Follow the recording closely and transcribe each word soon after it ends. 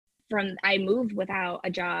I moved without a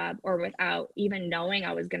job or without even knowing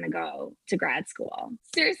I was going to go to grad school.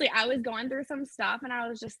 Seriously, I was going through some stuff and I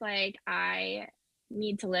was just like, I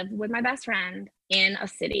need to live with my best friend in a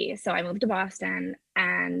city. So I moved to Boston,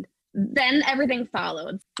 and then everything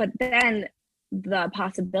followed. But then the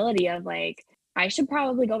possibility of like, I should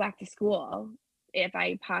probably go back to school if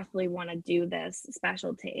I possibly want to do this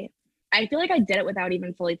specialty. I feel like I did it without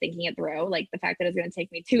even fully thinking it through. Like the fact that it's going to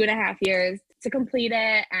take me 2.5 years to complete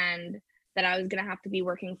it, and that I was going to have to be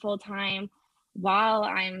working full time while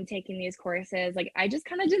I'm taking these courses. Like I just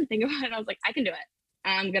kind of didn't think about it. I was like, I can do it.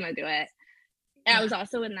 I'm going to do it. And I was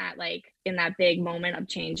also in that big moment of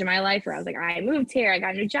change in my life where I was like, I moved here, I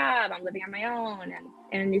got a new job, I'm living on my own and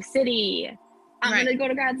in a new city. I'm going to go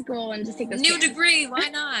to grad school and just take this new degree. Why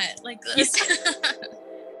not? Like this.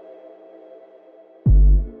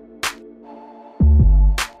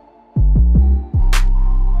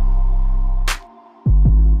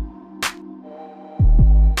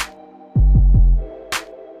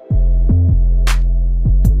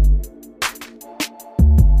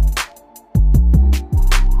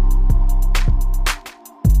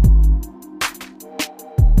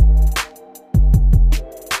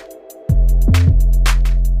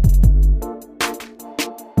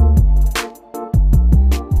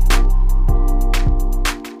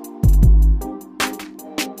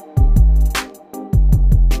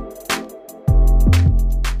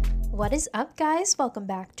 What is up, guys? Welcome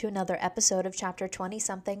back to another episode of Chapter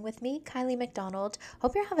 20-something with me, Kylie McDonald.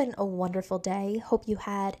 Hope you're having a wonderful day. Hope you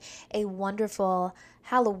had a wonderful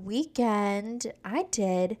Halloween weekend. I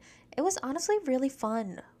did. It was honestly really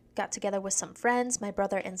fun. Got together with some friends. My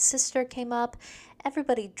brother and sister came up.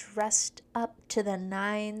 Everybody dressed up to the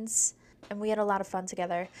nines, and we had a lot of fun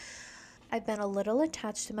together. I've been a little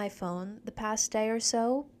attached to my phone the past day or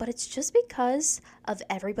so, but it's just because of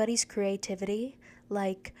everybody's creativity.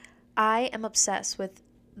 Like, I am obsessed with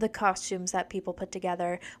the costumes that people put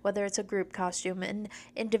together, whether it's a group costume, an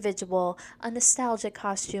individual, a nostalgic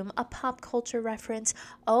costume, a pop culture reference.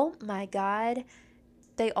 Oh my God,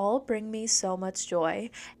 they all bring me so much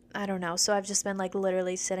joy. I don't know, so I've just been like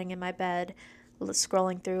literally sitting in my bed,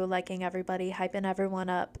 scrolling through, liking everybody, hyping everyone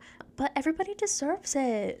up. But everybody deserves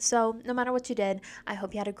it. So no matter what you did, I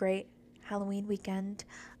hope you had a great Halloween weekend.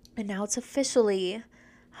 And now it's officially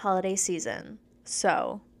holiday season.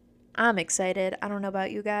 So I'm excited. I don't know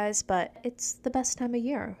about you guys, but it's the best time of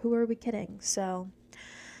year. Who are we kidding? So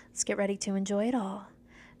let's get ready to enjoy it all.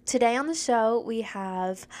 Today on the show, we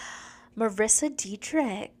have Marissa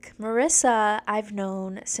Dietrich. Marissa, I've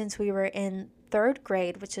known since we were in 3rd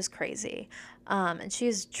grade, which is crazy. And she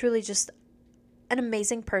is truly just an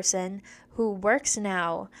amazing person who works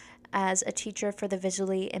now as a teacher for the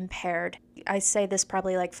visually impaired. I say this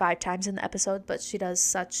probably like 5 times in the episode, but she does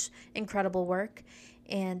such incredible work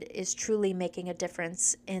and is truly making a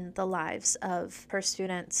difference in the lives of her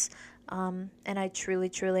students. And I truly,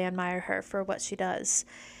 truly admire her for what she does.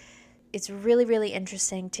 It's really, really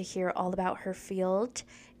interesting to hear all about her field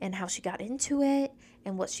and how she got into it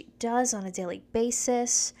and what she does on a daily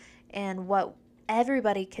basis and what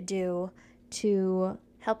everybody could do to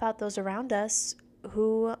help out those around us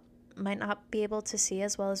who might not be able to see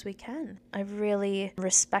as well as we can. I really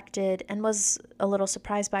respected and was a little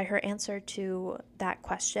surprised by her answer to that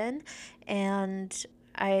question, and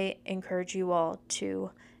I encourage you all to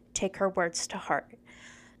take her words to heart.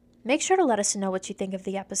 Make sure to let us know what you think of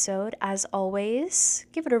the episode. As always,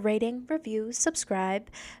 give it a rating, review, subscribe,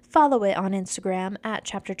 follow it on Instagram at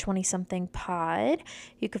chapter20something.pod.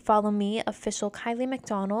 You could follow me, official Kylie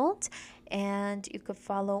McDonald, and you could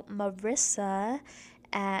follow Marissa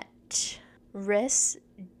at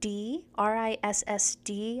RISSD,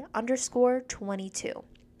 RISSD_22.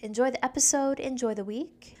 Enjoy the episode, enjoy the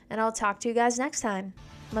week, and I'll talk to you guys next time.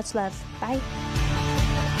 Much love. Bye.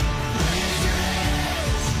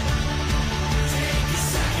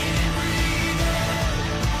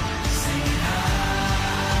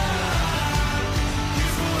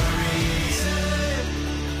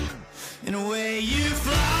 In a way you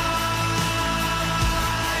fly,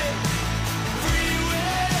 free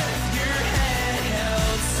with your head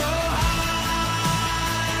held so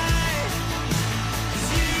high, 'cause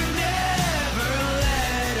you never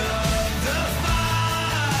let up the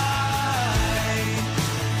fight,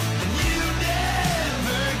 and you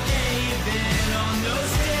never gave in on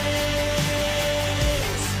those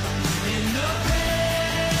days in the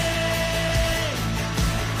pain.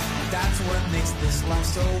 That's what makes this life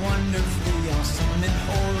so wonderfully awesome and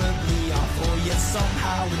horribly awful, yet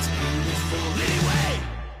somehow it's beautiful anyway.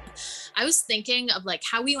 I was thinking of like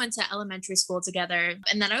how we went to elementary school together,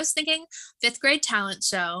 and then I was thinking 5th grade talent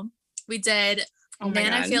show. We did Oh my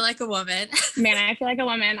Man, I God. feel like a woman. Man, I feel like a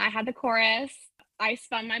woman. I had the chorus. I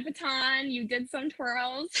spun my baton. You did some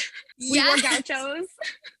twirls. We wore Yes. gauchos.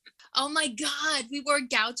 Oh my God. We wore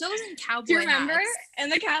gauchos and cowboy Do you remember? hats.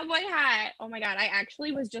 And the cowboy hat. Oh my God. I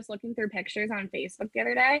actually was just looking through pictures on Facebook the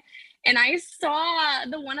other day and I saw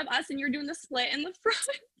the one of us and you're doing the split in the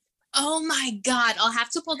front. Oh my God. I'll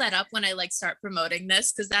have to pull that up when I like start promoting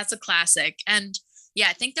this because that's a classic. And yeah,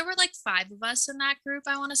 I think there were like 5 of us in that group,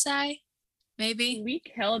 I want to say. Maybe. We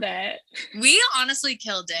killed it. We honestly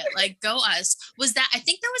killed it. Like, go us. Was that, I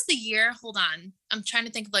think that was the year, hold on. I'm trying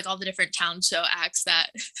to think of like all the different talent show acts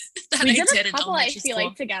that, that We I did did a in couple, I elementary feel school.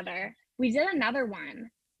 like, together. We did another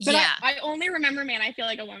one. But Yeah. I only remember, man, I feel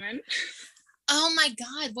like a woman. Oh my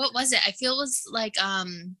God. What was it? I feel it was like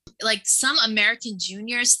some American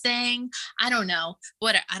Juniors thing. I don't know.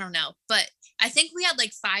 I don't know. But I think we had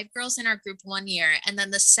like 5 girls in our group one year. And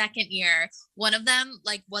then the second year, one of them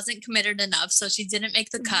like wasn't committed enough. So she didn't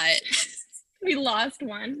make the cut. We lost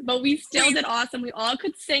one, but we still did awesome. We all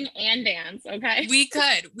could sing and dance, okay? We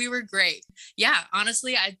could. We were great. Yeah,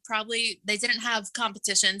 honestly, they didn't have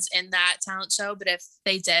competitions in that talent show, but if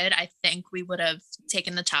they did, I think we would have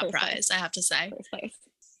taken the top First place. prize, I have to say. First place.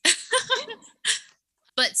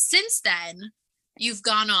 But since then, you've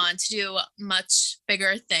gone on to do much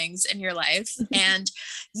bigger things in your life, and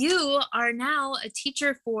you are now a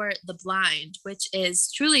teacher for the blind, which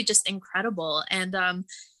is truly just incredible. And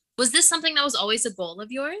was this something that was always a goal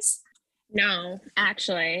of yours? No,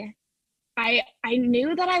 actually. I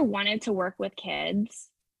knew that I wanted to work with kids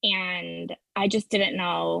and I just didn't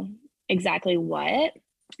know exactly what.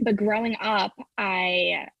 But growing up,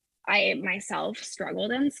 I myself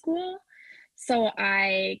struggled in school. So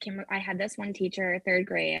I had this one teacher, 3rd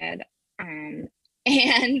grade, and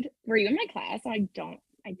were you in my class? I don't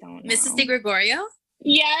know. Mrs. DeGregorio?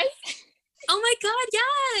 Yes. Oh my God,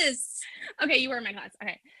 yes. Okay, you were in my class.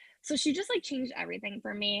 Okay. So she just like changed everything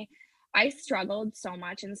for me. I struggled so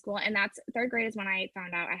much in school, and that's 3rd grade is when I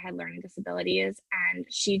found out I had learning disabilities. And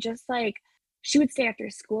she just like, she would stay after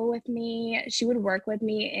school with me. She would work with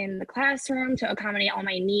me in the classroom to accommodate all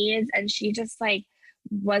my needs. And she just like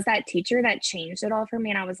was that teacher that changed it all for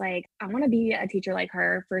me. And I was like, I want to be a teacher like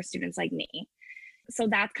her for students like me. So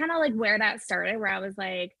that's kind of like where that started, where I was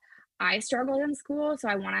like, I struggled in school, so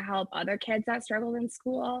I want to help other kids that struggled in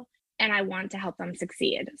school, and I want to help them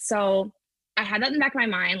succeed. So I had that in the back of my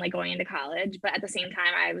mind, like going into college, but at the same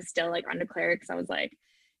time, I was still like undeclared because I was like,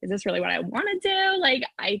 is this really what I want to do? Like,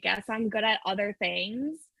 I guess I'm good at other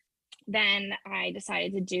things. Then I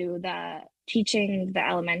decided to do the teaching the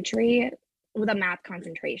elementary with a math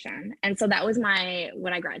concentration. And so that was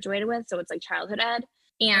what I graduated with. So it's like childhood ed.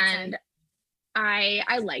 And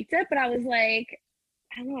I liked it, but I was like,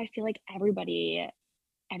 I don't know, I feel like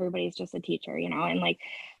everybody's just a teacher, you know? And like,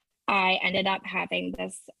 I ended up having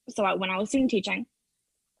this. So when I was student teaching,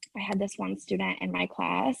 I had this one student in my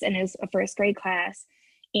class, and it was a 1st grade class,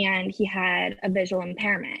 and he had a visual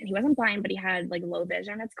impairment. He wasn't blind, but he had like low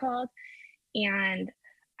vision, it's called. And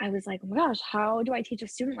I was like, oh my gosh, how do I teach a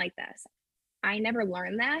student like this? I never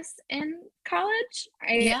learned this in college.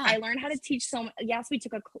 I learned how to teach yes, we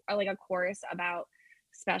took a course about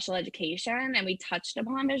special education and we touched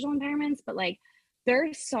upon visual impairments, but like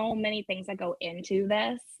there's so many things that go into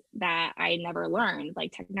this that I never learned,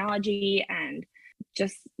 like technology and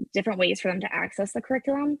just different ways for them to access the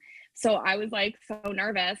curriculum. So I was like so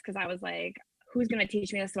nervous because I was like, who's going to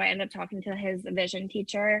teach me this? So I ended up talking to his vision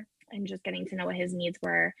teacher and just getting to know what his needs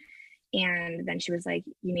were. And then she was like,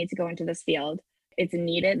 you need to go into this field. It's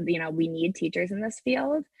needed. You know, we need teachers in this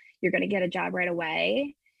field. You're going to get a job right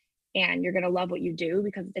away and you're going to love what you do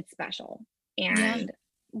because it's special. And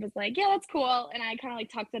was like, yeah, that's cool. And I kind of like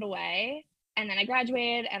tucked it away. And then I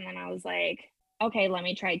graduated and then I was like, okay, let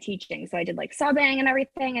me try teaching. So I did like subbing and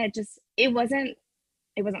everything. And it wasn't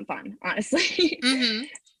fun, honestly. Mm-hmm.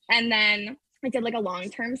 And then I did like a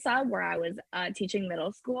long-term sub where I was teaching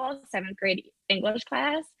middle school, 7th grade English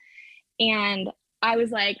class. And I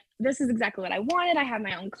was like, this is exactly what I wanted. I have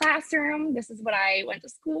my own classroom. This is what I went to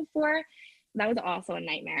school for. That was also a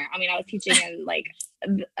nightmare. I mean, I was teaching in like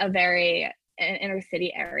a very inner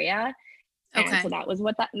city area. And so that was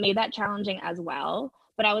what that made that challenging as well.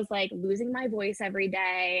 But I was like losing my voice every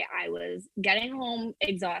day. I was getting home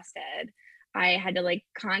exhausted. I had to like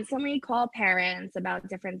constantly call parents about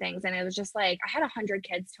different things. And it was just like, I had 100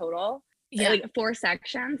 kids total, like 4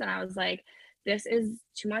 sections. And I was like, this is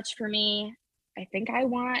too much for me. I think I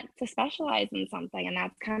want to specialize in something. And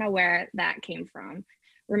that's kind of where that came from.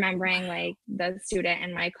 Remembering like the student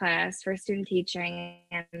in my class for student teaching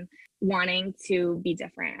and wanting to be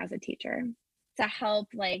different as a teacher to help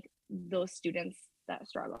like those students that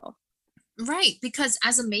struggle. Right. Because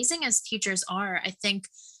as amazing as teachers are, I think,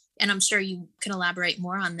 and I'm sure you can elaborate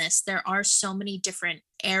more on this, there are so many different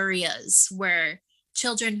areas where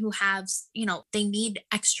children who have, they need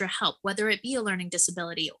extra help, whether it be a learning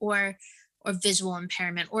disability or visual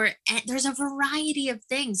impairment, or there's a variety of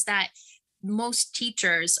things that most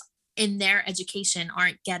teachers in their education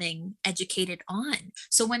aren't getting educated on.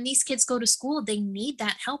 So when these kids go to school, they need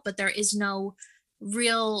that help, but there is no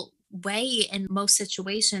real way in most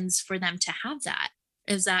situations for them to have that.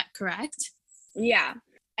 Is that correct? Yeah.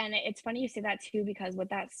 And it's funny you say that too, because with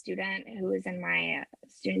that student who was in my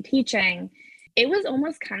student teaching, it was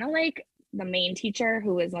almost kind of like the main teacher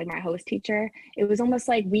who was like my host teacher. It was almost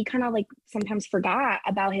like we kind of like sometimes forgot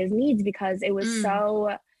about his needs because it was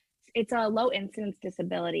it's a low incidence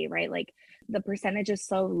disability, right? Like the percentage is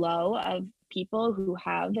so low of people who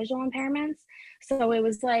have visual impairments. So it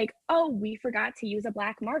was like, oh, we forgot to use a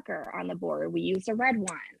black marker on the board. We used a red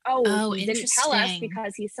one. Oh, he didn't tell us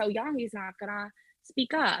because he's so young, he's not gonna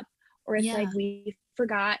speak up. Or it's like we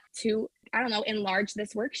forgot to, I don't know, enlarge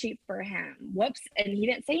this worksheet for him. Whoops. And he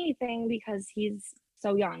didn't say anything because he's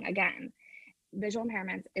so young. Again, visual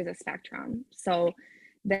impairments is a spectrum. So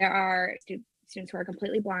there are students who are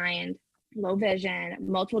completely blind, low vision,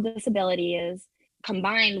 multiple disabilities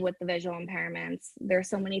combined with the visual impairments. There's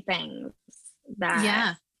so many things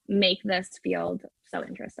that make this field so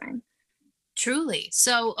interesting. Truly.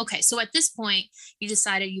 So, okay. So at this point, you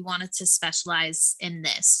decided you wanted to specialize in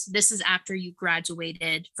this. This is after you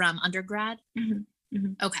graduated from undergrad. Mm-hmm.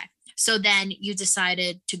 Mm-hmm. Okay. So then you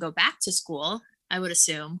decided to go back to school, I would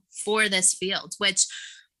assume, for this field, which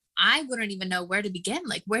I wouldn't even know where to begin.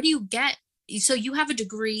 Like, where do you get? So you have a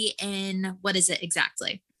degree in, what is it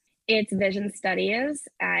exactly? It's vision studies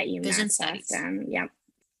at UMass Vision studies. Boston. Yep.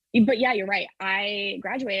 But yeah, you're right. I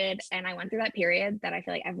graduated and I went through that period that I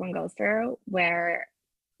feel like everyone goes through where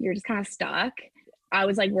you're just kind of stuck. I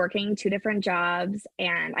was like working 2 different jobs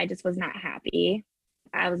and I just was not happy.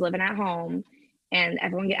 I was living at home and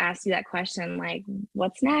everyone get asked you that question, like,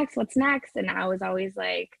 what's next? What's next? And I was always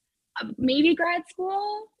like, maybe grad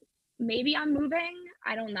school, maybe I'm moving.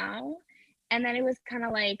 I don't know. And then it was kind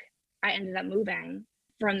of like, I ended up moving.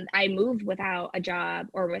 I moved without a job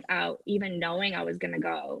or without even knowing I was going to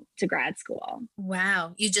go to grad school.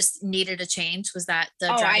 Wow. You just needed a change. Was that the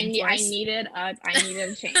driving force? I needed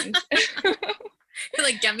a change. You're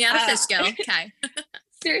like, get me out of Fishkill. Okay.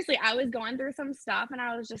 Seriously, I was going through some stuff and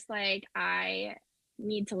I was just like, I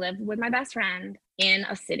need to live with my best friend in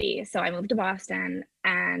a city. So I moved to Boston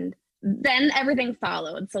and then everything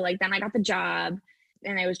followed. So like, then I got the job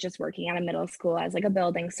and I was just working at a middle school as like a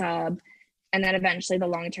building sub. And then eventually the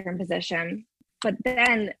long-term position. But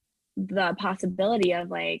then the possibility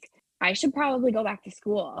of like, I should probably go back to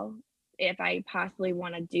school if I possibly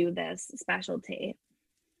want to do this specialty.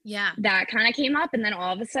 Yeah. That kind of came up. And then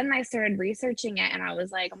all of a sudden I started researching it and I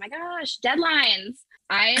was like, oh my gosh, deadlines.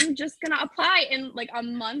 I am just going to apply in like a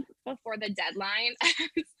month before the deadline. I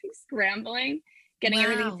was like scrambling, getting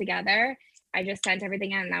everything together. I just sent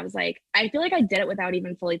everything in and I was like, I feel like I did it without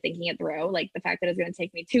even fully thinking it through. Like the fact that it was going to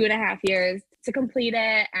take me 2.5 years to complete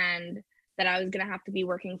it and that I was going to have to be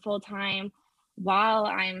working full time while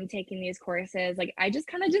I'm taking these courses. Like I just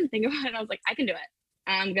kind of didn't think about it. I was like, I can do it.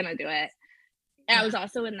 I'm going to do it. And I was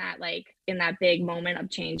also in that big moment of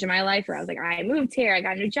change in my life where I was like, I moved here, I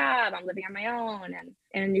got a new job, I'm living on my own and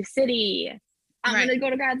in a new city. I'm going to go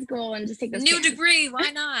to grad school and just take this new degree. Why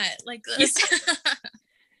not? Like this.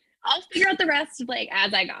 I'll figure out the rest like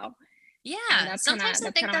as I go. Yeah. Sometimes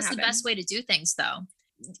I think that's the best way to do things though.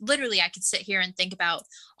 Literally, I could sit here and think about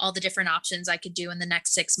all the different options I could do in the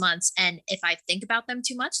next 6 months. And if I think about them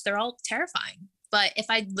too much, they're all terrifying. But if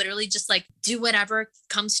I literally just like do whatever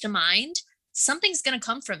comes to mind, something's going to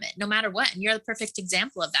come from it no matter what. And you're the perfect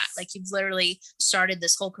example of that. Like you've literally started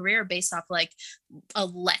this whole career based off like a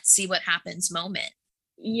let's see what happens moment.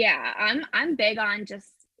 Yeah. I'm big on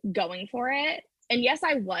just going for it. And yes,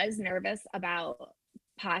 I was nervous about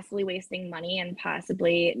possibly wasting money and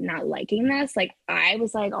possibly not liking this. Like I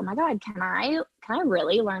was like, oh my God, can I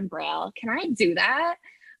really learn Braille? Can I do that?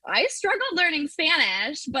 I struggled learning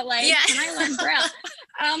Spanish, but like, can I learn Braille?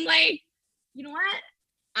 I'm like, you know what?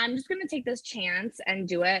 I'm just going to take this chance and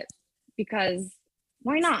do it because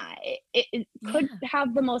why not? It could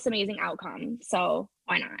have the most amazing outcome. So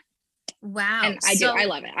why not? Wow. And I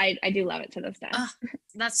love it. I do love it to this day.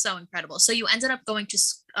 That's so incredible. So you ended up going to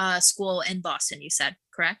school in Boston, you said,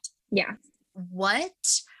 correct? Yeah. What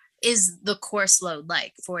is the course load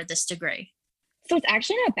like for this degree? So it's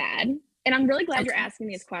actually not bad. And I'm really glad you're asking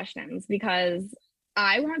these questions because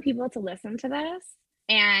I want people to listen to this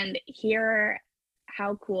and hear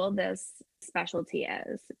how cool this specialty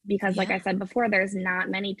is, because like I said before, there's not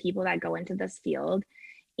many people that go into this field,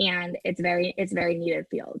 and it's very needed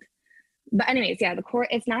field. But anyways, yeah, the core,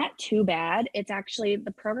 it's not too bad. It's actually,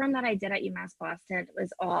 the program that I did at UMass Boston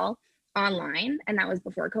was all online, and that was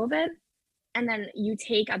before COVID. And then you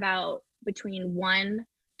take about between 1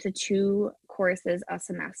 to 2 courses a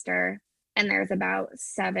semester, and there's about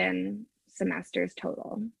 7 semesters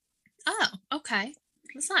total. Oh, okay.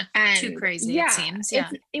 It's not too crazy, yeah, it seems. Yeah.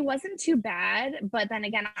 It wasn't too bad, but then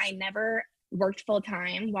again, I never worked full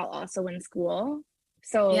time while also in school.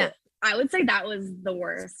 So Yeah. I would say that was the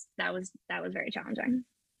worst. That was very challenging.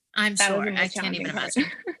 I'm That was sure. the most I can't even challenging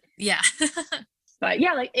imagine. Yeah. But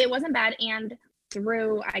yeah, like it wasn't bad. And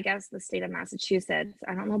through, I guess, the state of Massachusetts,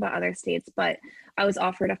 I don't know about other states, but I was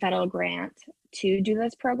offered a federal grant to do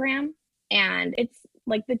this program. And it's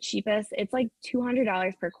like the cheapest, it's like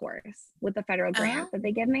 $200 per course with the federal grant that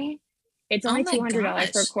they give me. It's only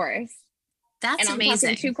 $200 per course. That's and I'm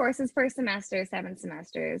amazing. talking 2 courses per semester, 7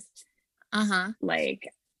 semesters.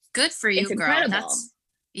 Like, good for you, it's girl. incredible. That's,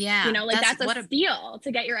 yeah. You know, like that's a steal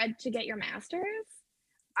to get your master's.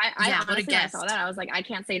 I honestly, when I saw that, I was like, I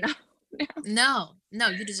can't say no. No,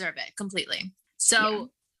 you deserve it completely. So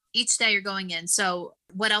each day you're going in. So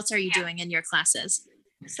what else are you doing in your classes?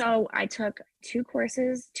 So I took 2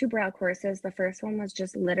 Braille courses. The first one was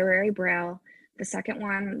just literary Braille. The second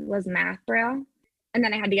one was math Braille. And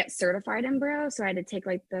then I had to get certified in Braille. So I had to take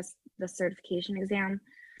like the certification exam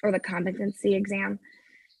or the competency exam.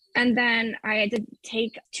 And then I had to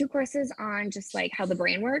take 2 courses on just like how the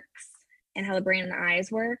brain works and how the brain and the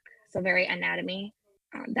eyes work. So very anatomy.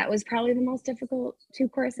 That was probably the most difficult 2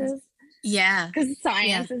 courses. Yeah. Because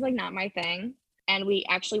science is like not my thing. And we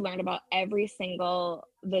actually learned about every single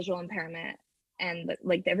visual impairment and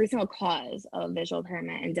like every single cause of visual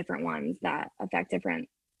impairment and different ones that affect different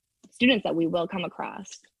students that we will come across.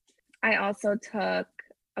 I also took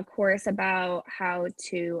a course about how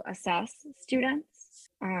to assess students,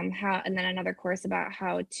 and then another course about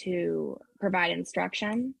how to provide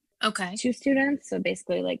instruction to students. So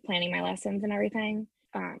basically like planning my lessons and everything.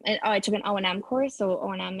 I took an O&M course. So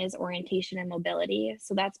O&M is orientation and mobility.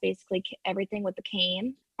 So that's basically everything with the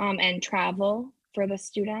cane and travel for the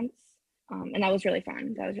students. And that was really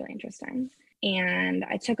fun. That was really interesting. And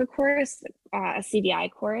I took a course, a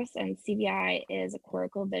CVI course, and CVI is a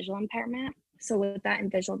cortical visual impairment. So with that in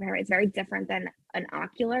visual impairment, it's very different than an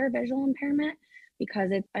ocular visual impairment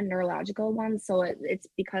because it's a neurological one. So it's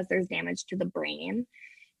because there's damage to the brain.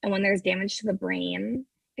 And when there's damage to the brain,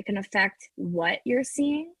 it can affect what you're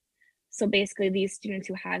seeing. So basically these students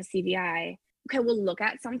who have CVI will look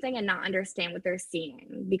at something and not understand what they're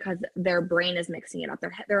seeing because their brain is mixing it up.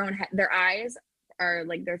 Their eyes are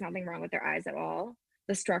like, there's nothing wrong with their eyes at all.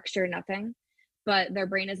 The structure, nothing, but their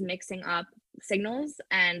brain is mixing up signals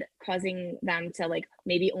and causing them to like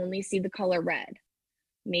maybe only see the color red,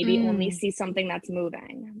 maybe only see something that's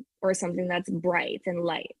moving or something that's bright and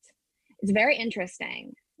light. It's very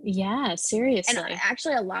interesting. Yeah, seriously. And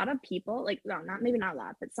actually a lot of people, like, no, maybe not a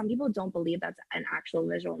lot, but some people don't believe that's an actual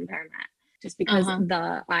visual impairment just because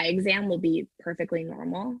the eye exam will be perfectly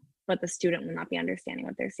normal, but the student will not be understanding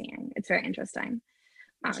what they're seeing. It's very interesting.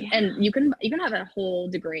 And you can have a whole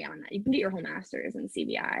degree on that. You can get your whole master's in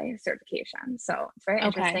CVI certification. So it's very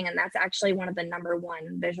interesting. And that's actually one of the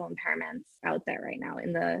 #1 visual impairments out there right now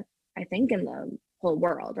I think in the whole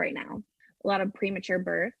world right now. A lot of premature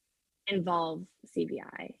birth involve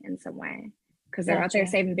CVI in some way because they're out there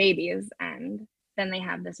saving babies and then they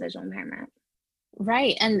have this visual impairment.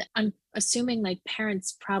 Right. And I'm assuming like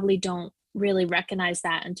parents probably don't really recognize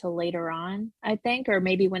that until later on, I think, or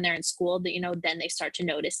maybe when they're in school that, then they start to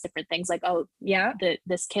notice different things like, oh yeah,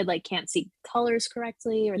 this kid like can't see colors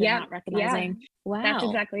correctly or they're not recognizing. Wow. That's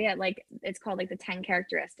exactly it. Like it's called like the 10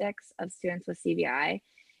 characteristics of students with CVI.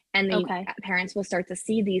 And the parents will start to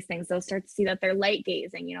see these things. They'll start to see that they're light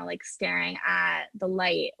gazing, like staring at the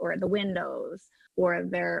light or the windows, or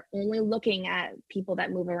they're only looking at people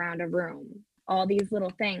that move around a room. All these little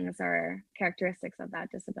things are characteristics of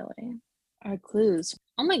that disability. Are clues.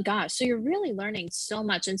 Oh my gosh. So you're really learning so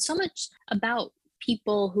much and so much about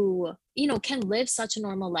people who, can live such a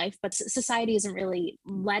normal life, but society isn't really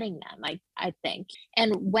letting them, I think.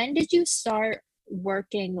 And when did you start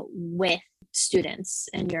working with students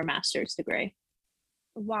in your master's degree?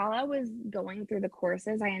 While I was going through the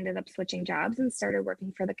courses, I ended up switching jobs and started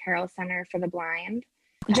working for the Carroll Center for the Blind,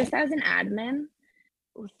 just as an admin.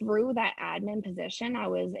 Through that admin position, I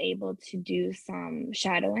was able to do some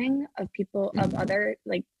shadowing of people of other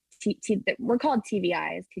like we're called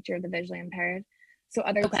TVIs, teacher of the visually impaired. So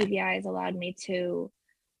other TVIs allowed me to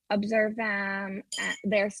observe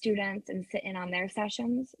their students, and sit in on their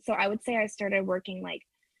sessions. So I would say I started working like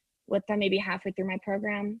with them maybe halfway through my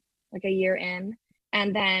program, like a year in.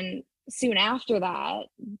 And then soon after that,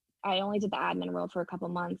 I only did the admin role for a couple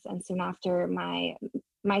months. And soon after,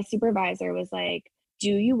 my supervisor was like,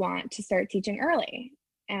 do you want to start teaching early?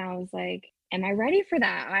 And I was like, am I ready for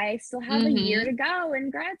that? I still have a year to go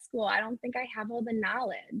in grad school. I don't think I have all the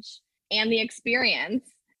knowledge and the experience.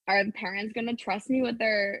 Are the parents going to trust me with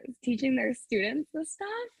their teaching their students this stuff?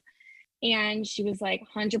 And she was like,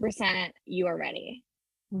 100%, you are ready.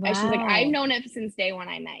 Wow. And she's like, I've known it since day one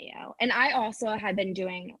I met you. And I also had been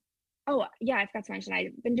doing, oh yeah, I forgot to mention,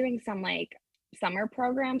 I've been doing some like summer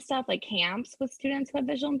program stuff, like camps with students with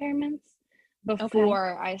visual impairments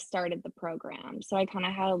before I started the program. So I kind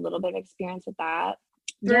of had a little bit of experience with that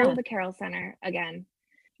through the Carroll Center again.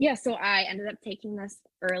 Yeah, so I ended up taking this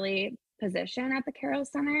early position at the Carroll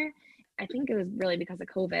Center. I think it was really because of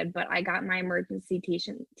COVID, but I got my emergency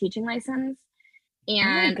teaching license.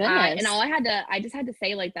 And and I just had to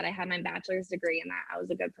say like that I had my bachelor's degree and that I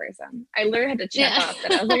was a good person. I literally had to check off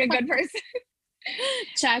that I was like a good person.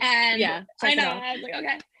 Check. And check I know. I was like,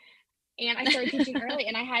 okay. And I started teaching early,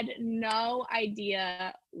 and I had no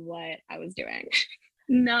idea what I was doing.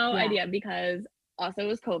 No idea, because also it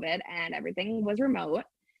was COVID and everything was remote.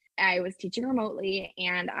 I was teaching remotely,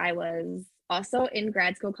 and I was also in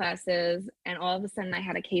grad school classes, and all of a sudden I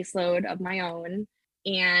had a caseload of my own.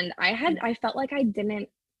 And I felt like I didn't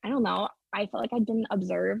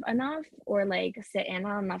observe enough or like sit in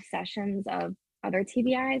on enough sessions of other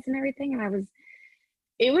TBIs and everything. And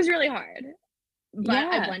it was really hard, but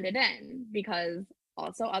I blended in because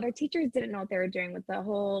also other teachers didn't know what they were doing with the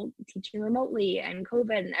whole teaching remotely and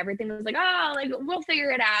COVID, and everything was like, oh, like we'll figure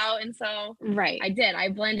it out. And so I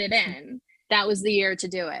blended in. That was the year to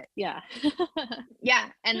do it. Yeah. Yeah.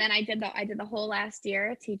 And then I did the whole last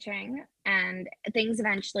year teaching, and things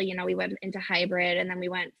eventually, we went into hybrid, and then we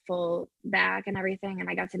went full back and everything. And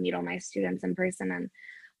I got to meet all my students in person. And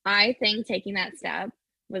I think taking that step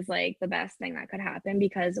was like the best thing that could happen,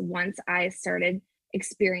 because once I started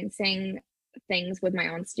experiencing things with my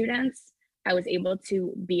own students, I was able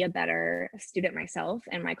to be a better student myself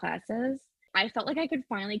in my classes. I felt like I could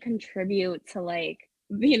finally contribute to like,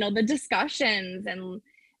 the discussions and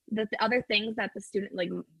the other things that the student, like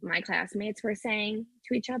my classmates, were saying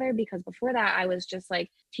to each other, because before that I was just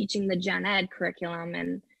like teaching the gen ed curriculum,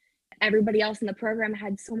 and everybody else in the program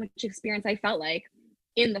had so much experience, I felt like,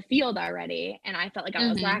 in the field already, and I felt like I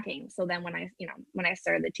was lacking. So then when I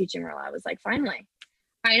started the teaching role, I was like, finally,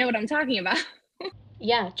 I know what I'm talking about.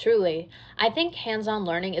 Yeah, truly. I think hands-on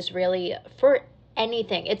learning is really, for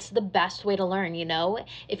anything, it's the best way to learn.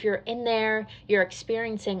 If you're in there, you're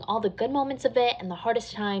experiencing all the good moments of it and the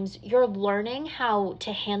hardest times, you're learning how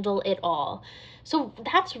to handle it all. So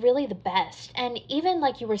that's really the best. And even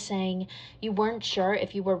like you were saying, you weren't sure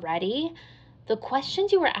if you were ready. The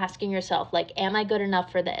questions you were asking yourself, like, am I good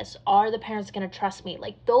enough for this? Are the parents going to trust me?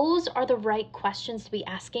 Like, those are the right questions to be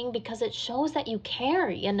asking, because it shows that you care,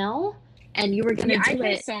 And you were going to do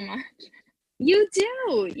it so much. You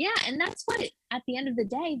do. Yeah. And that's what, at the end of the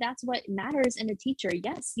day, that's what matters in a teacher.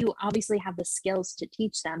 Yes, you obviously have the skills to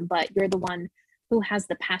teach them, but you're the one who has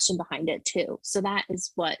the passion behind it too. So that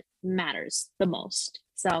is what matters the most.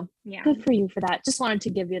 So good for you for that. Just wanted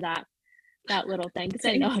to give you that little thing, because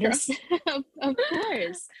I noticed. Of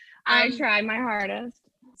course. I try my hardest.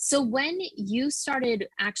 So when you started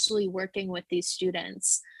actually working with these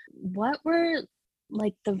students, what were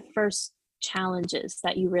like the first challenges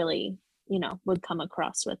that you really would come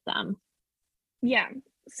across with them? Yeah.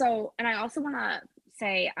 So, and I also want to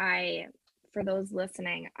say, for those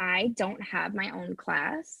listening, I don't have my own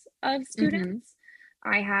class of students.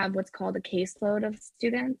 I have what's called a caseload of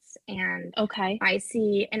students, and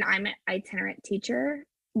and I'm an itinerant teacher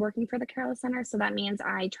working for the Carroll Center. So that means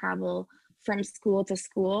I travel from school to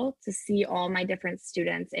school to see all my different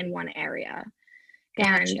students in one area.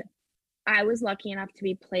 Gotcha. And I was lucky enough to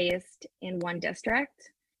be placed in one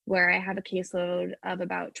district where I have a caseload of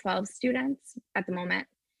about 12 students at the moment,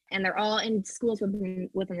 and they're all in schools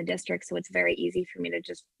within the district. So it's very easy for me to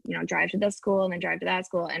just, drive to this school and then drive to that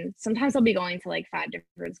school. And sometimes I'll be going to like 5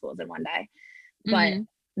 different schools in one day, but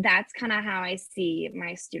that's kind of how I see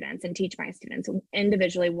my students and teach my students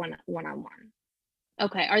individually, one-on-one.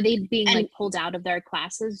 Okay. Are they being like pulled out of their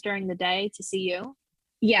classes during the day to see you?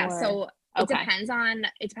 Yeah. So it depends on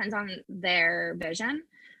their vision.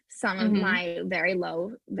 Some of my very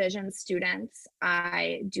low vision students,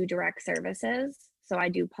 I do direct services. So I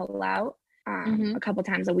do pull out a couple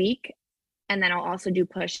times a week. And then I'll also do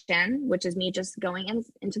push in, which is me just going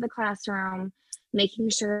into the classroom, making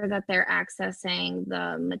sure that they're accessing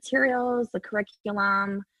the materials, the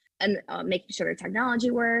curriculum, and making sure their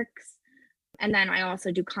technology works. And then I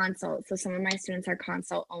also do consult. So some of my students are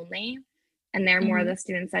consult only, and they're more of the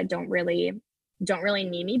students that don't really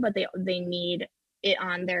need me, but they need it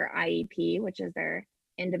on their IEP, which is their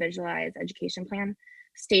individualized education plan,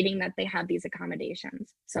 stating that they have these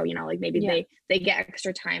accommodations. So, you know, like maybe they get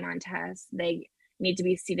extra time on tests, they need to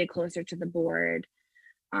be seated closer to the board,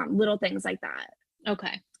 little things like that.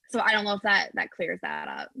 Okay. So I don't know if that clears that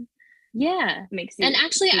up. Yeah. Makes you, and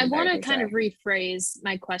actually, I want to kind of rephrase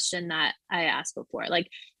my question that I asked before. Like,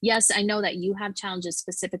 yes, I know that you have challenges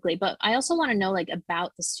specifically, but I also want to know like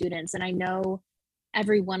about the students. And I know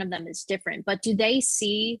every one of them is different, but do they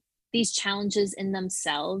see these challenges in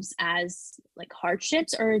themselves as like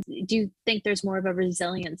hardships, or do you think there's more of a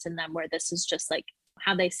resilience in them where this is just like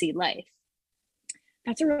how they see life?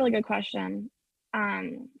 That's a really good question.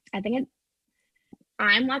 I think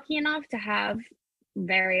I'm lucky enough to have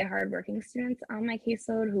very hardworking students on my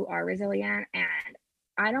caseload who are resilient, and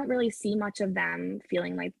I don't really see much of them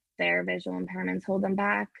feeling like their visual impairments hold them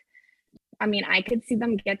back. I mean, I could see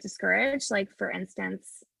them get discouraged. Like, for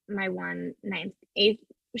instance, my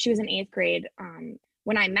she was in 8th grade.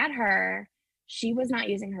 When I met her, she was not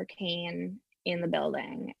using her cane in the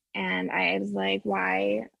building, and I was like,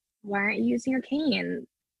 why aren't you using your cane?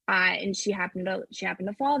 And she happened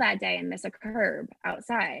to fall that day and miss a curb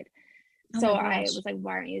outside. So I was like,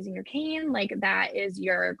 why aren't you using your cane? Like, that is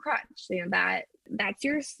your crutch. You know, that's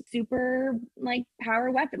your super like power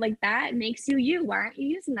weapon. Like, that makes you you. Why aren't you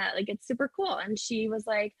using that? Like, it's super cool. And she was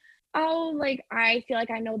like, oh, like, I feel like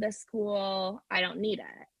I know this school, I don't need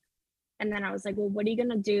it. And then I was like, well, what are you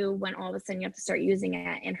gonna do when all of a sudden you have to start using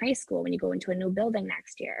it in high school when you go into a new building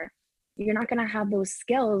next year? You're not gonna have those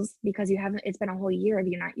skills because it's been a whole year of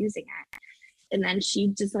you not using it. And then she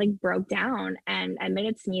just like broke down and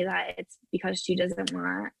admitted to me that it's because she doesn't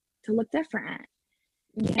want to look different.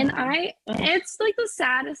 Yeah. And it's like the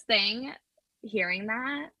saddest thing hearing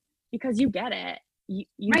that, because you get it. You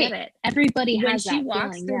get it. Everybody when has that she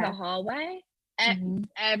walks feeling, through the hallway,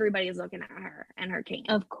 everybody's looking at her and her cane.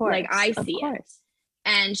 Of course. Like, I see it.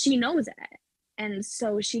 And she knows it. And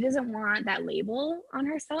so she doesn't want that label on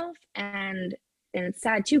herself. And it's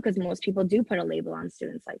sad too, because most people do put a label on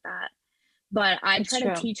students like that. But I try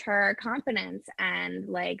to teach her confidence, and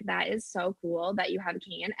like, that is so cool that you have a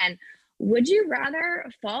cane. And would you rather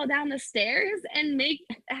fall down the stairs and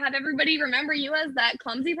have everybody remember you as that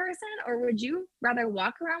clumsy person, or would you rather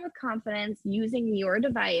walk around with confidence using your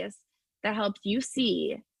device that helps you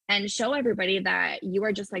see and show everybody that you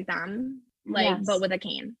are just like them, like, but with a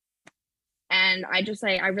cane? And I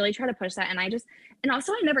really try to push that. And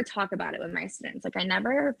also I never talk about it with my students. Like, I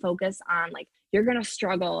never focus on like, you're going to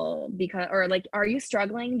struggle because, or like, are you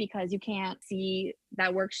struggling because you can't see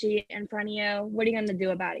that worksheet in front of you? What are you going to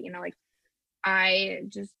do about it? You know, like, I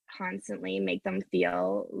just constantly make them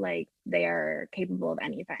feel like they are capable of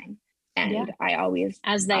anything. And I always,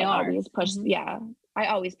 always push. Yeah. I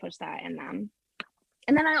always push that in them.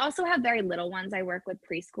 And then I also have very little ones. I work with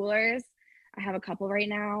preschoolers. I have a couple right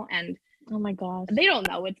now, and oh my gosh, they don't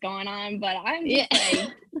know what's going on, but I'm just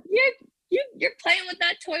like, you're playing with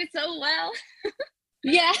that toy so well.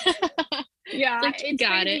 Yeah. Like, it's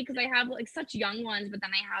crazy because I have like such young ones, but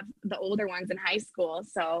then I have the older ones in high school.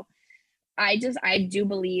 So I do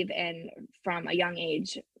believe in, from a young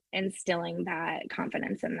age, instilling that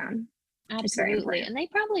confidence in them. Absolutely. And they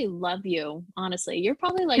probably love you, honestly. You're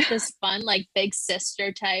probably like this fun, like big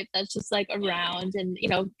sister type that's just like around, and, you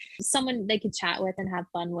know, someone they could chat with and have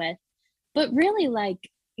fun with. But really, like,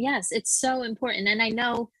 yes, it's so important. And I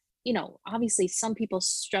know, you know, obviously some people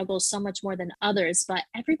struggle so much more than others, but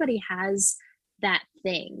everybody has that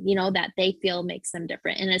thing, you know, that they feel makes them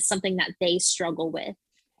different. And it's something that they struggle with.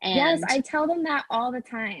 And yes, I tell them that all the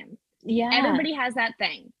time. Yeah. Everybody has that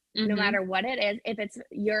thing. No matter what it is. If it's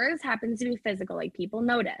yours happens to be physical, like, people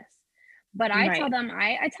notice. But I tell them,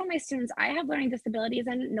 I tell my students, I have learning disabilities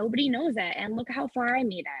and nobody knows it. And look how far I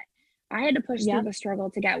made it. I had to push through the struggle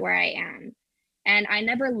to get where I am. And I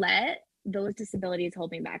never let those disabilities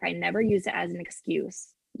hold me back. I never use it as an excuse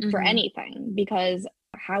for anything, because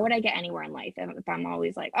how would I get anywhere in life if I'm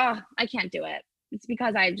always like, oh, I can't do it? It's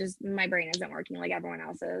because my brain isn't working like everyone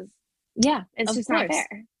else's. Yeah, it's just not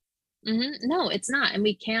fair. No, it's not. And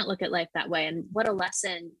we can't look at life that way. And what a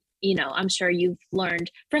lesson, you know, I'm sure you've learned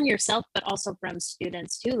from yourself, but also from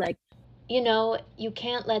students too. Like, you know, you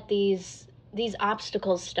can't let these these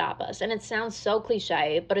obstacles stop us. And it sounds so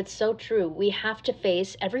cliche, but it's so true. We have to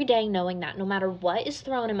face every day knowing that no matter what is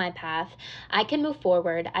thrown in my path, I can move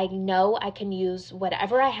forward. I know I can use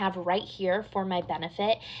whatever I have right here for my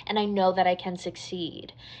benefit, and I know that I can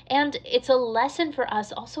succeed. And it's a lesson for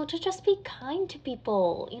us also to just be kind to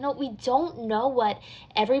people. You know, we don't know what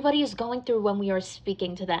everybody is going through when we are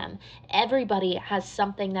speaking to them. Everybody has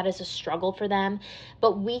something that is a struggle for them,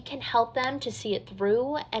 but we can help them to see it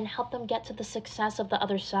through and help them get to the success of the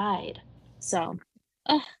other side. So,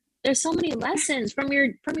 there's so many lessons from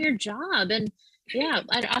your job. And yeah,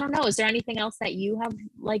 I don't know, is there anything else that you have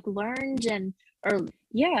like learned, and or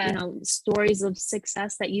Yeah. stories of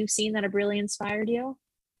success that you've seen that have really inspired you?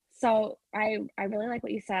 So I really like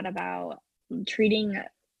what you said about treating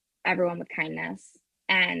everyone with kindness.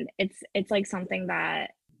 And it's like something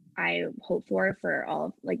that I hope for all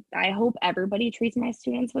of, like, I hope everybody treats my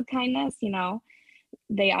students with kindness, you know.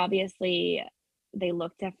 They obviously they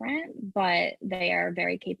look different, but they are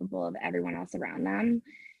very capable of everyone else around them.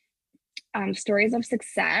 Stories of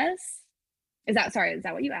success. Is that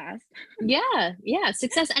what you asked? Yeah,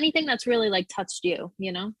 success, anything that's really like touched you,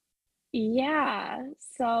 Yeah.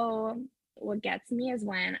 So what gets me is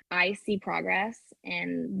when I see progress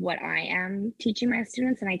in what I am teaching my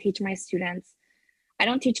students, and I teach my students, I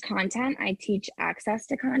don't teach content, I teach access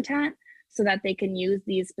to content so that they can use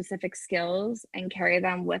these specific skills and carry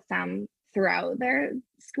them with them throughout their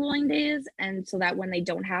schooling days. And so that when they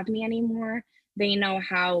don't have me anymore, they know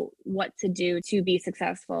what to do to be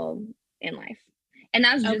successful in life. And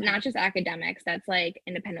that's just Okay. not just academics, that's like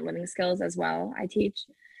independent living skills as well, I teach.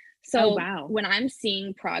 Oh, So wow. when I'm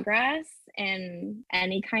seeing progress in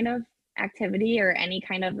any kind of activity or any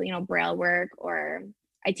kind of, braille work, or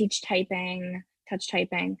I teach typing, touch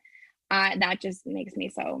typing, that just makes me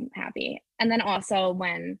so happy. And then also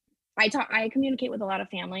when I communicate with a lot of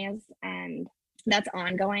families, and that's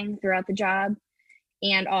ongoing throughout the job.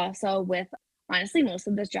 And also with, honestly, most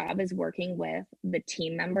of this job is working with the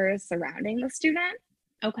team members surrounding the student.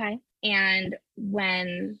 Okay. And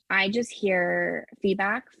when I just hear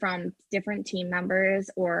feedback from different team members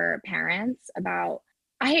or parents about,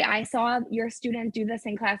 hey, I saw your student do this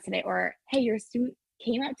in class today, or hey, your student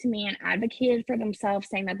came up to me and advocated for themselves,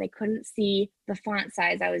 saying that they couldn't see the font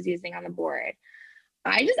size I was using on the board.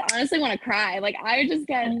 I just honestly want to cry. Like, I just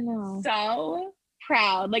get so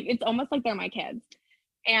proud. Like, it's almost like they're my kids.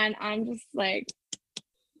 And I'm just like,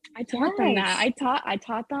 I taught them that. I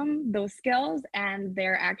taught them those skills, and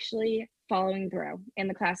they're actually following through in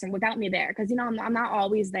the classroom without me there. Because I'm not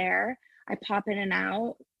always there. I pop in and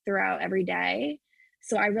out throughout every day.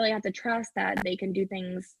 So I really have to trust that they can do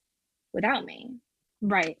things without me.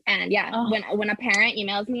 Right. And yeah, when a parent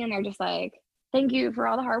emails me and they're just like, thank you for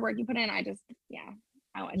all the hard work you put in, I just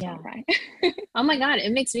want to cry. Oh my God,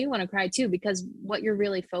 it makes me want to cry too, because what you're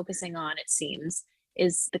really focusing on, it seems,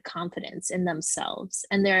 is the confidence in themselves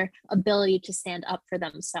and their ability to stand up for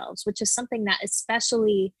themselves, which is something that,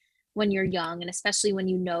 especially when you're young, and especially when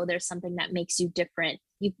there's something that makes you different,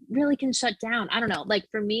 you really can shut down. I don't know. Like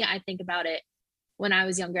for me, I think about it when I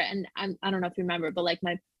was younger, and I don't know if you remember, but like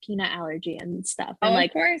my peanut allergy and stuff. And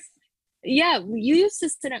of course. Yeah, you used to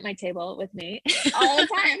sit at my table with me all the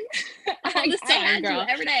time. All the time, girl.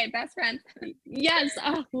 Every day, best friends. Yes,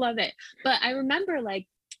 love it. But I remember, like,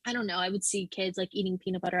 I don't know, I would see kids like eating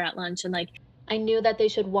peanut butter at lunch, and like I knew that they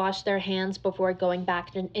should wash their hands before going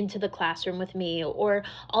back into the classroom with me, or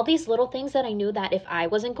all these little things that I knew that if I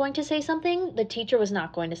wasn't going to say something, the teacher was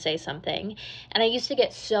not going to say something. And I used to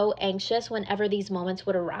get so anxious whenever these moments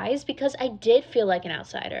would arise, because I did feel like an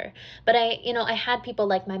outsider. But I had people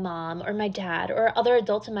like my mom or my dad or other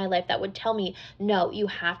adults in my life that would tell me, no, you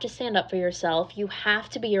have to stand up for yourself. You have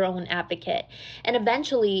to be your own advocate. And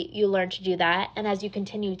eventually you learn to do that. And as you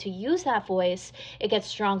continue to use that voice, it gets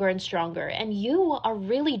stronger and stronger. And you are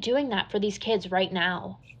really doing that for these kids right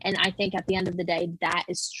now. And I think at the end of the day, that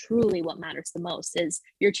is truly what matters the most, is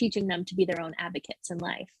you're teaching them to be their own advocates in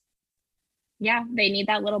life. Yeah, they need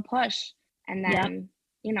that little push. And then,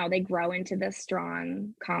 they grow into this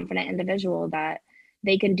strong, confident individual that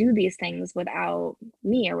they can do these things without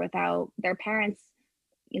me or without their parents,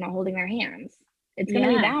 holding their hands. It's going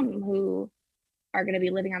to be them who are going to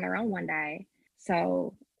be living on their own one day.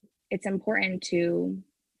 So it's important to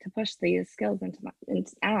push these skills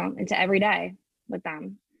into every day with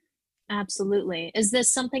them. Absolutely. Is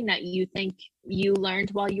this something that you think you learned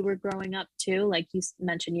while you were growing up too? Like you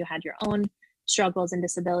mentioned, you had your own struggles and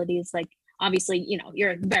disabilities. Like obviously,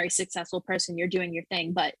 you're a very successful person, you're doing your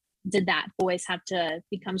thing, but did that voice have to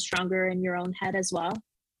become stronger in your own head as well?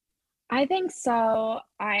 I think so.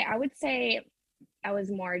 I would say I was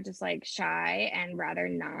more just like shy and rather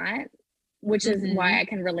not which is Mhm. why I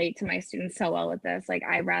can relate to my students so well with this. Like,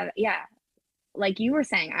 I rather, yeah, like you were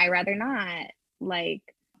saying, I rather not like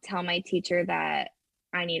tell my teacher that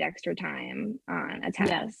I need extra time on a Yeah.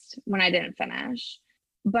 test when I didn't finish.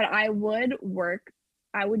 But I would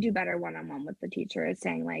do better one-on-one with the teacher,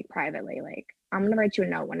 saying like privately, like, I'm gonna write you a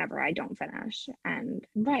note whenever I don't finish, and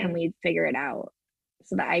can Right. we figure it out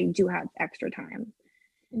so that I do have extra time?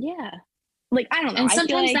 Yeah. Like, I don't know. And I feel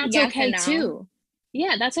sometimes like that's yes and okay no. too.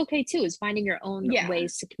 Yeah, that's okay too, is finding your own Yeah.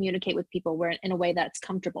 ways to communicate with people where in a way that's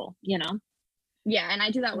comfortable, you know? Yeah. And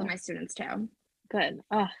I do that with Yeah. my students too. Good.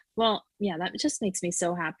 Well, yeah, that just makes me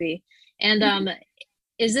so happy. And Mhm.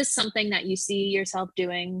 is this something that you see yourself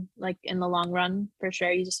doing like in the long run for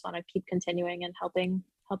sure? You just want to keep continuing and helping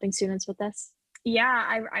students with this?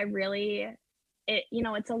 Yeah, I really,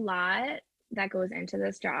 it's a lot that goes into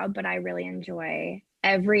this job, but I really enjoy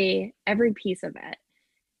every piece of it.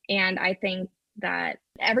 And I think that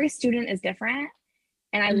every student is different,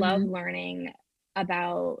 and I love Mhm. learning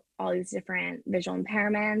about all these different visual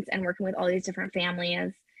impairments and working with all these different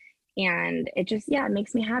families. And it just, yeah, it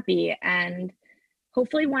makes me happy. And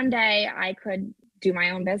hopefully one day I could do my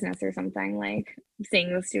own business or something, like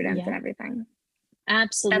seeing the students and Yeah. everything.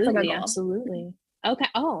 That's like a Absolutely, goal. absolutely. Okay.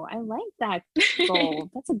 Oh, I like that goal.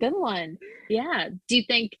 That's a good one. Yeah. Do you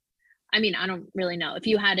think, I mean, I don't really know. If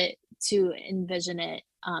you had it to envision it,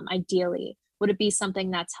 ideally, would it be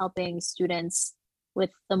something that's helping students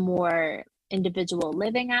with the more individual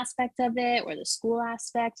living aspect of it or the school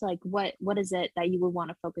aspect? Like what is it that you would want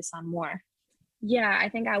to focus on more? Yeah, I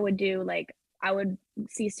think I would do like I would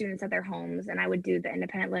see students at their homes, and I would do the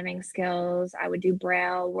independent living skills. I would do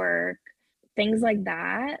braille work, things like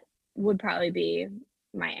that would probably be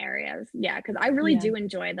my areas. Yeah, because I really Yeah. do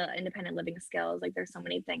enjoy the independent living skills. Like, there's so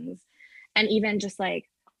many things, and even just like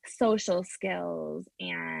social skills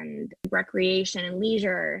and recreation and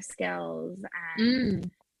leisure skills. And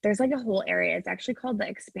Mm, there's like a whole area. It's actually called the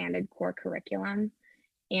expanded core curriculum,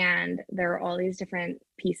 and there are all these different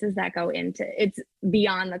pieces that go into it's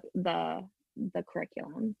beyond the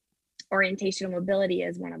curriculum. Orientation and mobility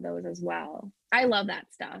is one of those as well. I love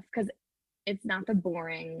that stuff because it's not the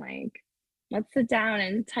boring, like, let's sit down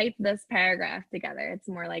and type this paragraph together. It's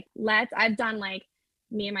more like, I've done like,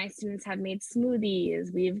 me and my students have made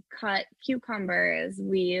smoothies, we've cut cucumbers,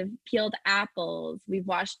 we've peeled apples, we've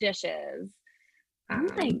washed dishes, oh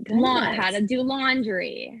my how to goodness. do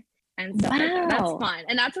laundry and stuff like that. That's Wow. fun.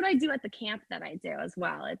 And that's what I do at the camp that I do as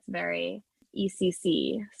well. It's very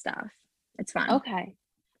ECC stuff. It's fun. Okay.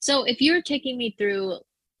 So if you're taking me through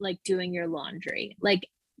like doing your laundry, like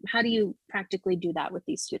how do you practically do that with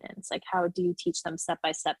these students? Like how do you teach them step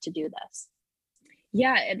by step to do this?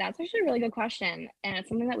 Yeah, that's actually a really good question. And it's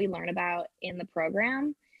something that we learn about in the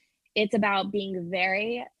program. It's about being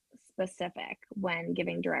very specific when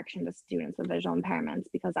giving direction to students with visual impairments,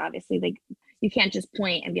 because obviously you can't just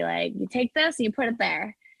point and be like, you take this and you put it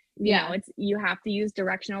there. Yeah. It's you have to use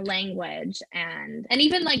directional language. And And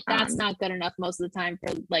even like that's um not good enough most of the time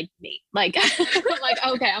for like me. Like I'm like,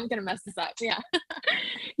 okay, I'm gonna mess this up. Yeah.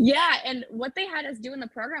 yeah, and what they had us do in the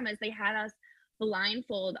program is they had us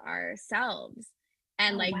blindfold ourselves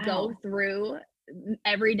and Oh like go wow. through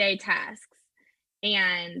everyday tasks,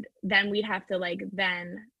 and then we'd have to like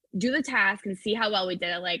then do the task and see how well we did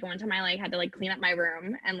it. Like, one time I like had to like clean up my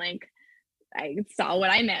room, and like I saw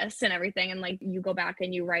what I missed and everything, and like you go back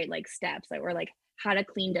and you write like steps, like, or like how to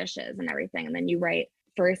clean dishes and everything, and then you write,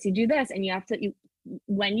 first you do this, and you have to,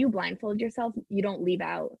 when you blindfold yourself, you don't leave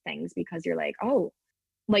out things, because you're like, oh,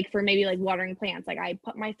 like for maybe like watering plants, like I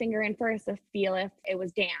put my finger in first to feel if it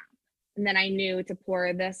was damp, and then I knew to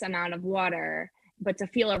pour this amount of water, but to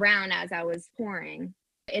feel around as I was pouring.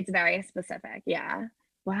 It's very specific. Yeah.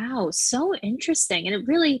 Wow, so interesting. And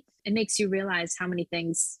it makes you realize how many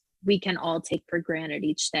things we can all take for granted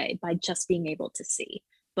each day by just being able to see.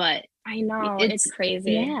 But I know, it's it's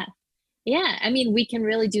crazy. yeah. Yeah, I mean, we can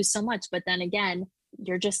really do so much, but then again,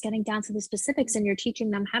 you're just getting down to the specifics and you're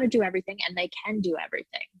teaching them how to do everything and they can do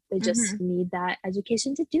everything. They just Hmm. need that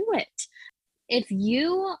education to do it. If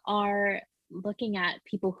you are looking at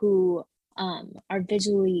people who are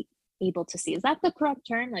visually able to see, is that the correct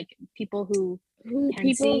term? Like people who Who can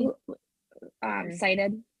see? people Or,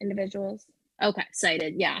 sighted individuals. okay,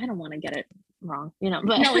 sighted. Yeah, I don't want to get it wrong, but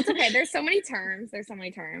No, it's okay. There's so many terms. There's so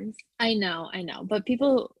many terms. I know. But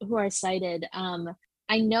people who are sighted,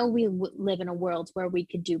 I know we live in a world where we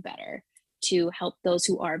could do better to help those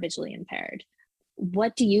who are visually impaired.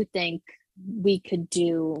 What do you think we could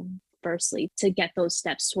do, firstly, to get those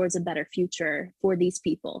steps towards a better future for these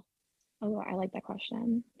people? Oh, I like that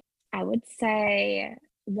question. I would say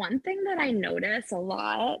one thing that I notice a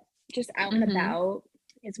lot just out and Mm-hmm. about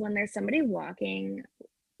is when there's somebody walking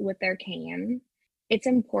with their cane, it's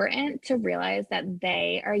important to realize that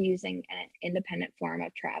they are using an independent form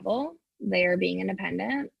of travel. They are being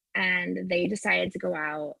independent and they decided to go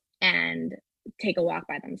out and take a walk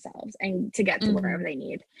by themselves and to get to wherever they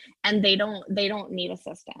need. And they don't need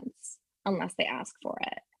assistance unless they ask for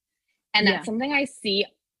it. And that's something I see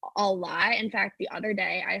a lot. In fact, the other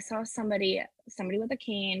day I saw somebody with a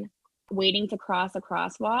cane waiting to cross a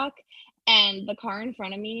crosswalk, and the car in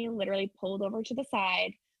front of me literally pulled over to the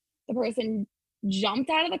side. The person jumped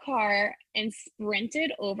out of the car and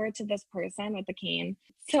sprinted over to this person with the cane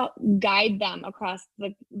to guide them across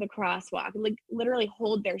the crosswalk, like literally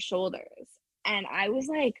hold their shoulders. And I was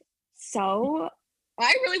like, so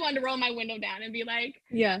I really wanted to roll my window down and be like,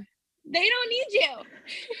 yeah, they don't need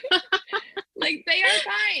you. Like, they are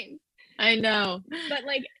fine. I know. But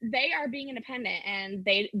like, they are being independent, and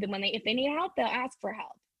if they need help, they'll ask for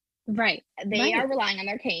help. Right. They are relying on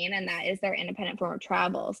their cane, and that is their independent form of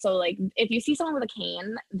travel. So like, if you see someone with a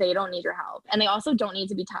cane, they don't need your help, and they also don't need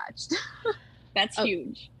to be touched. That's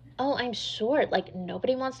huge. Oh, I'm sure. Like,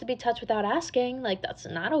 nobody wants to be touched without asking. Like, that's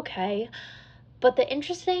not okay. But the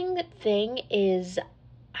interesting thing is,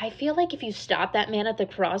 I feel like if you stopped that man at the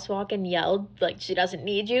crosswalk and yelled, like, she doesn't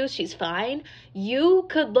need you, she's fine, you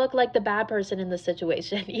could look like the bad person in the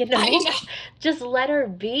situation, you know? I know. Just let her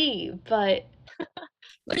be. But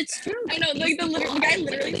it's true. I know, like, the guy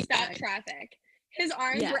literally stopped traffic. His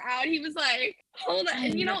arms were out. He was like, hold on.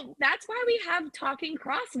 And, you know, that's why we have talking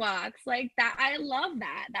crosswalks. Like, that, I love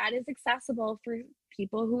that. That is accessible for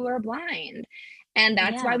people who are blind. And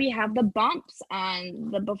that's why we have the bumps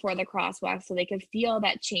on before the crosswalk, so they could feel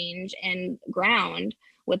that change in ground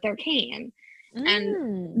with their cane.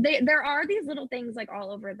 And there are these little things like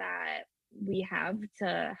all over that we have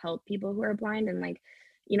to help people who are blind. And like,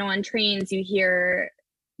 you know, on trains, you hear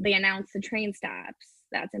they announce the train stops.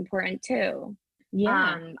 That's important too.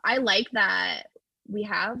 I like that we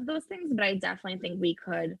have those things, but I definitely think we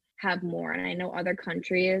could have more. And I know other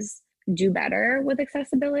countries do better with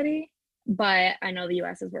accessibility, but I know the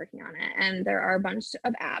US is working on it. And there are a bunch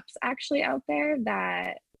of apps actually out there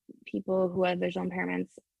that people who have visual impairments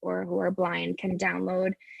or who are blind can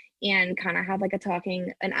download and kind of have like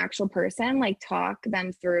an actual person, like talk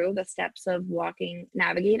them through the steps of walking,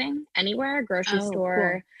 navigating anywhere, grocery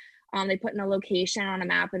store. Cool. They put in a location on a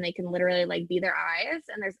map, and they can literally like be their eyes.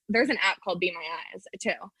 And there's an app called Be My Eyes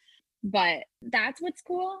too. But that's what's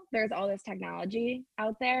cool. There's all this technology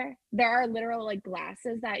out there. There are literal like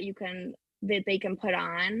glasses that they can put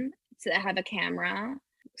on to have a camera,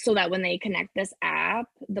 so that when they connect this app,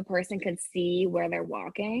 the person could see where they're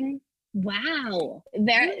walking. Wow.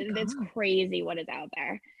 It's crazy what is out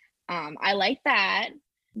there. I like that.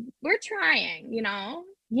 We're trying, you know?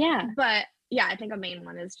 Yeah. But yeah, I think a main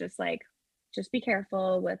one is just be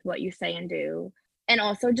careful with what you say and do. And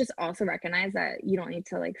also recognize that you don't need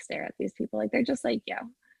to like stare at these people. Like, they're just like,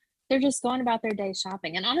 they're just going about their day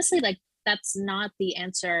shopping. And honestly, like, that's not the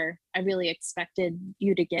answer I really expected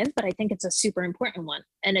you to give, but I think it's a super important one.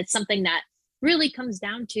 And it's something that really comes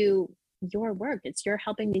down to your work. You're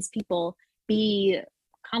helping these people be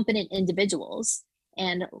competent individuals.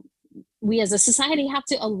 And we as a society have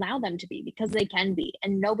to allow them to be, because they can be.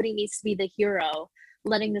 And nobody needs to be the hero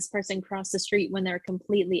letting this person cross the street when they're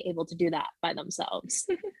completely able to do that by themselves.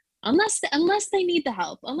 unless they need the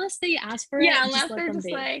help, unless they ask for it. Unless they're just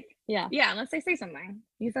like, unless they say something,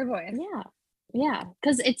 use their voice. Yeah,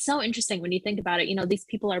 because it's so interesting when you think about it. You know, these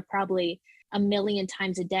people are probably a million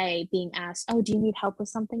times a day being asked, oh, do you need help with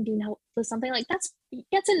something? Do you need help with something? Like, that's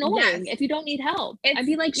annoying. If you don't need help, I'd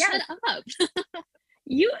be like, shut up.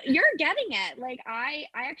 You're getting it. Like, I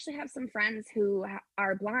actually have some friends who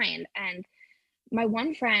are blind, and my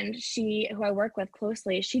one friend, who I work with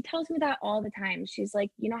closely, she tells me that all the time. She's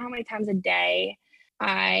like, you know how many times a day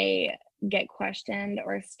I get questioned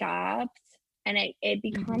or stopped? And it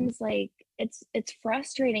becomes like, it's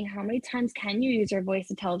frustrating. How many times can you use your voice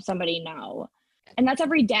to tell somebody no? And that's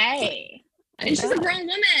every day. And she's a grown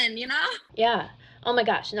woman, you know? Yeah. Oh my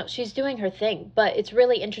gosh, no, she's doing her thing. But it's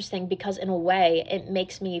really interesting because in a way, it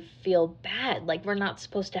makes me feel bad. Like, we're not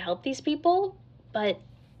supposed to help these people, but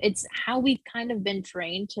it's how we've kind of been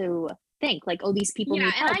trained to think, like, oh, these people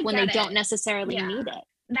need help when they don't necessarily need it.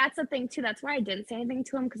 That's the thing too. That's why I didn't say anything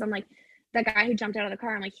to him, because I'm like, the guy who jumped out of the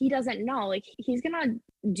car, I'm like, he doesn't know. Like, he's gonna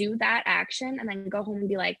do that action and then go home and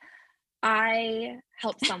be like, I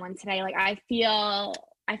helped someone today. Like, I feel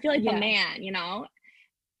like the man, you know?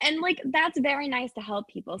 And like, that's very nice to help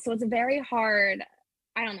people. So it's very hard.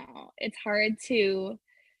 I don't know. It's hard to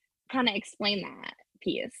kind of explain that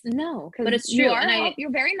piece. No, but it's true. You're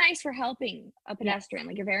very nice for helping a pedestrian.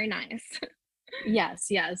 Like, you're very nice. Yes,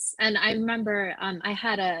 yes. And I remember I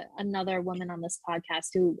had another woman on this podcast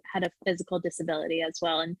who had a physical disability as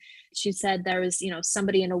well. And she said there was,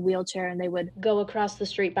 somebody in a wheelchair and they would Go across the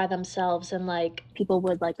street by themselves and like people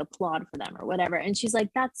would like applaud for them or whatever. And she's like,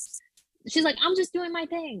 I'm just doing my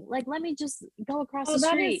thing. Like, let me just go across the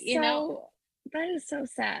street, That is so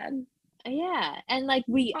sad. Yeah. And like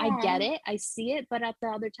I get it, I see it, but at the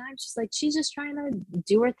other time she's just trying to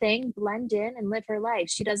do her thing, blend in and live her life.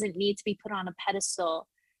 She doesn't need to be put on a pedestal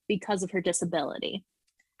because of her disability.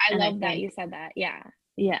 I love that you said that. Yeah.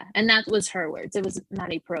 Yeah. And that was her words. It was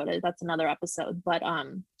Maddie Perota. That's another episode, but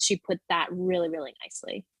she put that really, really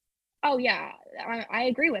nicely. Oh yeah. I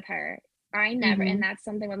agree with her. I never, and that's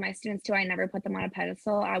something with my students too. I never put them on a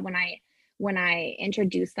pedestal. When I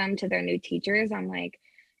introduce them to their new teachers, I'm like,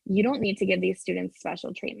 you don't need to give these students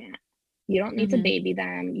special treatment. You don't need to baby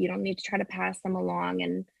them. You don't need to try to pass them along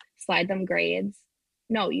and slide them grades.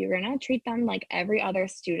 No, you're going to treat them like every other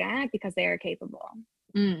student because they are capable.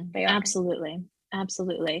 They are.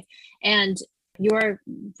 Absolutely. And you're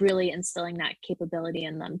really instilling that capability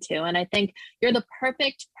in them too. And I think you're the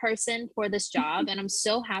perfect person for this job. And I'm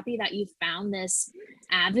so happy that you found this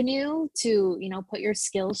avenue to, put your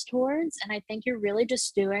skills towards. And I think you're really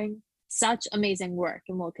just doing such amazing work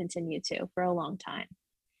and will continue to for a long time.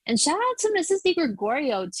 And shout out to Mrs.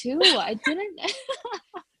 DiGregorio too. I didn't.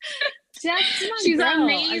 She's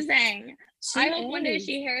amazing. I hope one day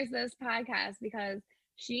she hears this podcast because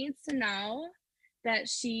she needs to know that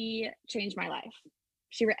she changed my life.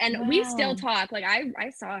 We still talk. Like I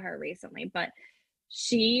saw her recently, but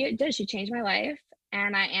she changed my life,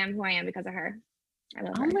 and I am who I am because of her. I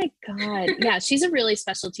love her. Oh my God. Yeah, she's a really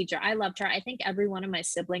special teacher. I loved her. I think every one of my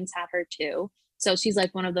siblings had her too. So she's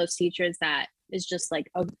like one of those teachers that is just like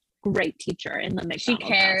a great teacher in the McDonald's She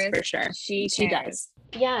cares house, for sure. She does.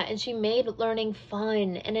 Yeah, and she made learning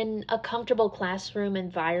fun and in a comfortable classroom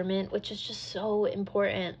environment, which is just so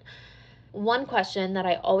important. One question that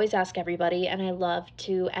I always ask everybody, and I love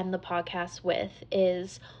to end the podcast with,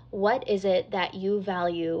 is what is it that you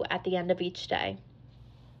value at the end of each day?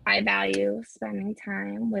 I value spending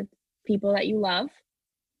time with people that you love.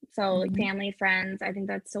 So like family, friends, I think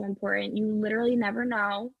that's so important. You literally never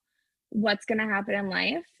know what's going to happen in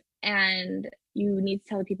life, and you need to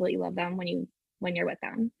tell the people that you love them when you're with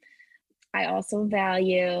them. I also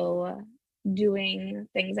value doing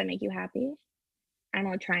things that make you happy. I don't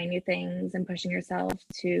know, trying new things and pushing yourself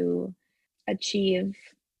to achieve,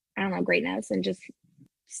 greatness, and just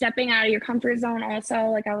stepping out of your comfort zone also,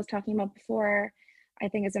 like I was talking about before, I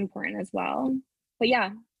think is important as well. But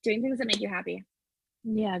yeah, doing things that make you happy.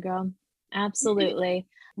 Yeah, girl. Absolutely.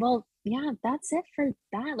 Well, yeah, that's it for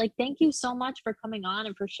that. Like, thank you so much for coming on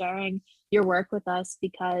and for sharing your work with us,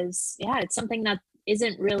 because it's something that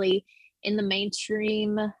isn't really in the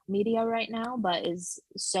mainstream media right now, but is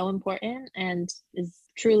so important and is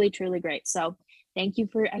truly, truly great. So thank you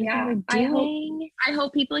for everything you're doing. I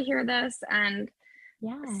hope people hear this and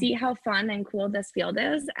see how fun and cool this field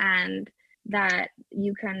is, and that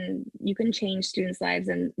you can change students' lives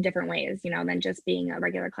in different ways, than just being a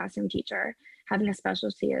regular classroom teacher. Having a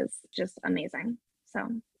specialty is just amazing. So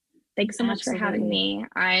thanks so much for having me.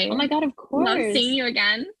 Oh my God, of course. Love seeing you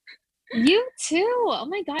again. You too. Oh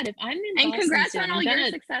my God. If I'm in and Boston congrats soon, on all your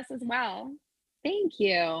success as well. Thank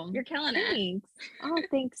you. You're killing it. Oh,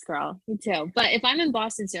 thanks, girl. You too. But if I'm in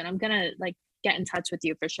Boston soon, I'm gonna get in touch with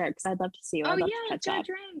you for sure, because I'd love to see you. I'd love to catch up.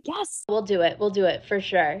 Drink. Yes. We'll do it for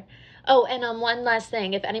sure. Oh, and one last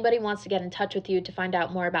thing. If anybody wants to get in touch with you to find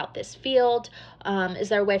out more about this field, is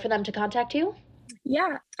there a way for them to contact you?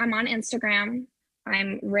 Yeah, I'm on Instagram.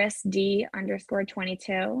 I'm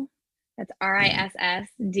RISD_22. That's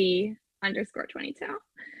RISSD_22.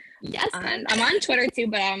 Yes. And I'm on Twitter too,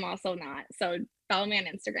 but I'm also not. So follow me on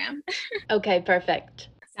Instagram. Okay, perfect.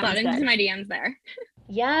 Slide into my DMs there.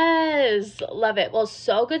 Yes, love it. Well,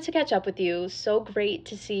 so good to catch up with you. So great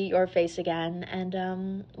to see your face again.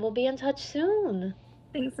 And we'll be in touch soon.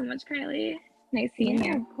 Thanks so much, Kylie. Nice seeing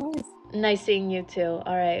you. Of course. Nice seeing you too.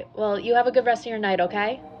 All right. Well, you have a good rest of your night,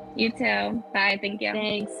 okay? You too. Bye. Thank you.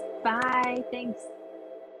 Thanks. Bye. Thanks.